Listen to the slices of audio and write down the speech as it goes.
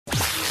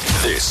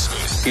This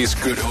is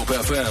Good Hope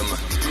FM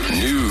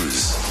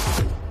News.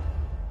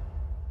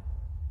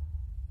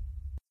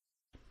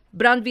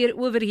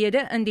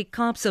 Brandweerowerhede in die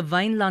Kaapse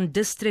Wynland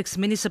Districts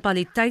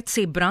munisipaliteit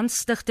sê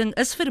brandstigting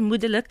is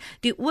vermoedelik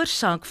die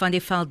oorsaak van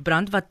die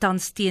veldbrand wat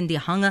tans teen die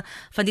hange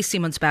van die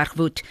Simonsberg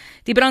woed.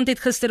 Die brand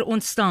het gister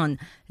ontstaan.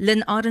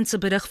 Lynn Arendse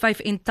berig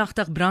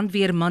 85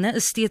 brandweermanne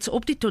is steeds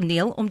op die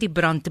toneel om die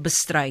brand te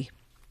bestry.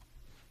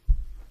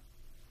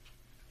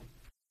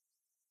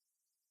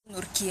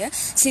 Nortjie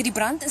sê die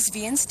brand is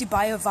weens die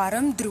baie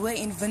warm, droë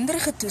en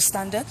winderige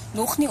toestande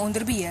nog nie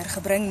onder beheer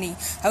gebring nie.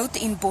 Hout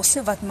en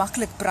bosse wat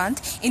maklik brand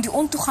en die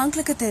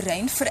ontoeganklike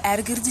terrein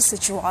vererger die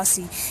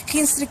situasie.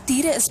 Geen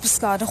strukture is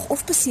beskadig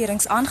of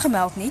beserings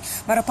aangemeld nie,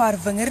 maar 'n paar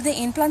wingerde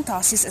en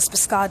plantasies is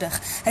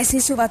beskadig. Hy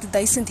sê sowat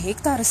 1000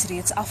 hektaar is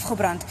reeds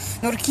afgebrand.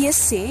 Nortjie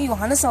sê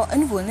Johannesal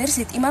inwoners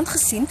het iemand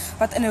gesien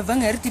wat in 'n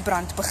wingerd die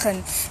brand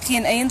begin.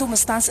 Geen eiendom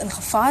is tans in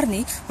gevaar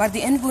nie, maar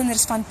die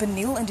inwoners van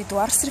Peniel in die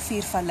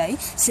Dwarsriviervallei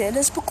sê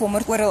hulle is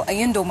bekommerd oor hul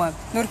eiendomme.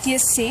 Nortjie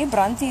sê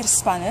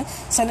brandweerspanne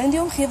sal in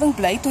die omgewing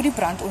bly tot die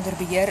brand onder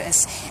beheer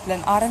is.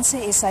 Lynn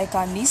Arendse,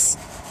 SAK nuus,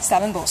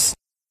 Stellenbosch.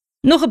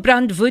 Nog 'n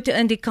brand woed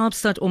in die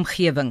Kaapstad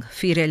omgewing.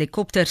 4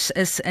 helikopters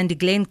is in die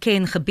Glen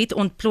Ken gebied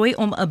ontplooi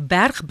om 'n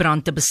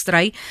bergbrand te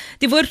bestry.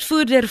 Die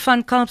woordvoerder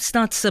van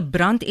Kaapstad se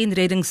brand- en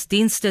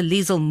reddingsdienste,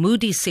 Liesel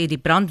Moody, sê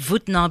die brand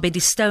woed naby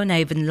die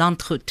Stonehaven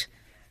landgoed.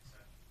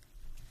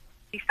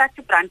 Die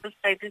stadse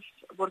brandbestryders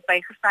word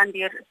bygestaan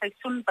deur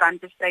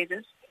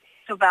seisoenbrandbestryders,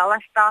 sowel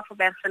as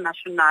Tafelbergse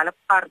Nasionale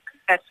Park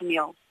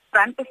personeel.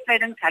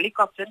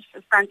 Brandbestrydingshelikopters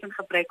is tans in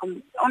gebruik om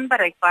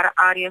onbereikbare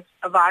areas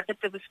water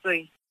te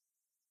besproei.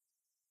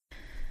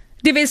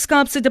 Die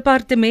Wes-Kaapse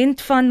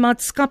Departement van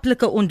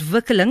Maatskaplike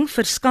Ontwikkeling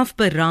verskaf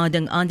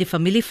berading aan die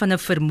familie van 'n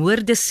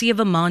vermoorde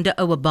 7 maande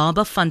oue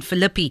baba van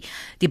Philippi.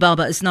 Die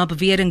baba is na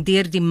bewering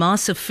deur die ma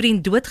se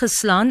vriend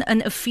doodgeslaan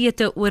in 'n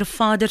fete oor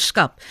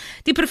vaderskap.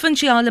 Die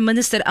provinsiale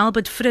minister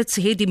Albert Fritz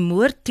het die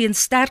moord teen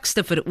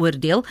sterkste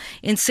veroordeel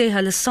en sê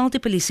hulle sal die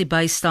polisie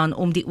bystaan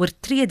om die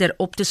oortreder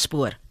op te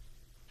spoor.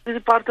 Die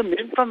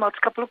Departement van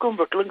Maatskaplike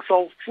Ontwikkeling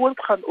sal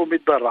voortgaan om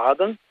met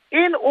berading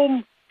en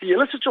om die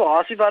hele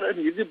situasie waarin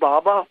hierdie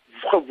baba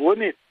gewoon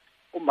het,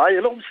 om my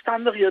hele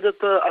omstandighede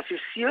te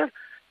assesseer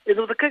en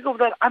om te kyk of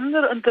daar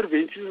ander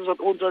intervensies is wat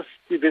ons as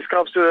die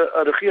Wes-Kaapse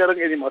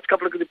regering en die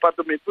maatskaplike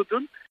departement moet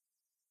doen.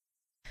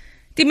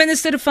 Die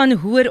minister van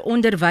Hoër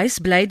Onderwys,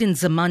 Blyden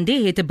Nzimande,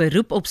 het 'n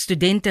beroep op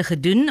studente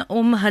gedoen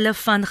om hulle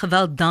van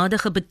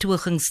gewelddadige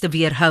betogings te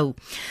weerhou.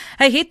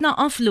 Hy het na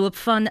afloop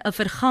van 'n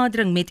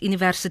vergadering met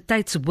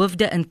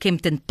universiteitshoofde in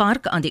Kempton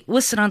Park aan die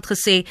Oosrand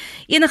gesê,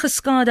 enige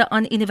skade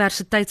aan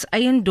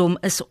universiteitseiendom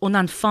is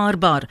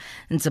onaanvaarbaar.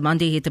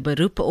 Nzimande het 'n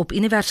beroep op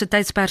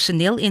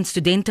universiteitspersoneel en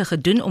studente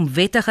gedoen om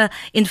wettige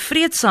en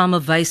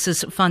vreedsame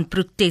wyse van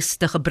protes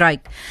te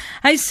gebruik.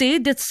 Hy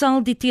sê dit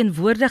sal die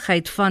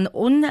teenwoordigheid van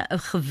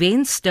ongewenste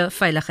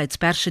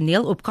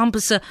veiligheidspersoneel op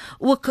kampusse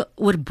ook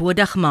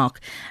oorbodig maak.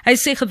 Hy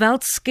sê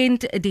geweld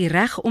skend die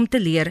reg om te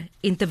leer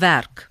en te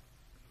werk.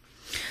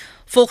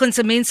 Volgens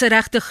 'n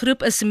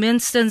menseregtegroep is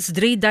minstens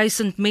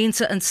 3000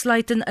 mense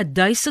insluitend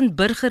 1000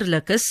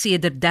 burgerlikes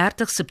sedert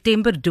 30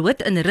 September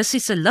dood in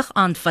Russiese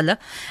lugaanvalle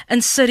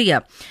in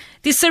Sirië.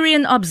 Die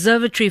Syrian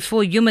Observatory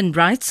for Human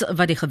Rights,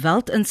 wat die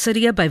geweld in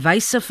Sirië by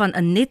wyse van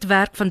 'n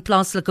netwerk van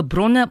plaaslike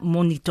bronne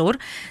monitor,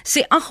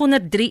 sê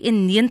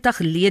 893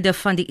 lede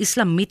van die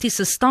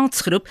Islamitiese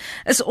staatsgroep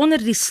is onder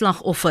die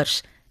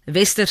slagoffers.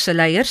 Westerse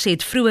leiers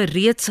het vroeër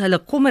reeds hulle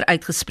kommer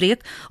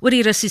uitgespreek oor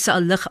die Russiese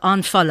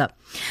lugaanvalle.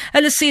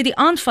 Hulle sê die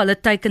aanvalle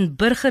teiken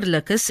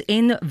burgerlikes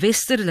en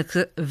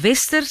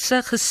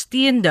westerse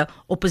gesteunde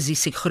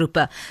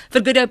oppositiegroepe.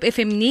 Vir Good Hope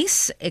FM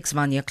nuus, ek's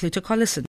Vanya Kluter-Collison.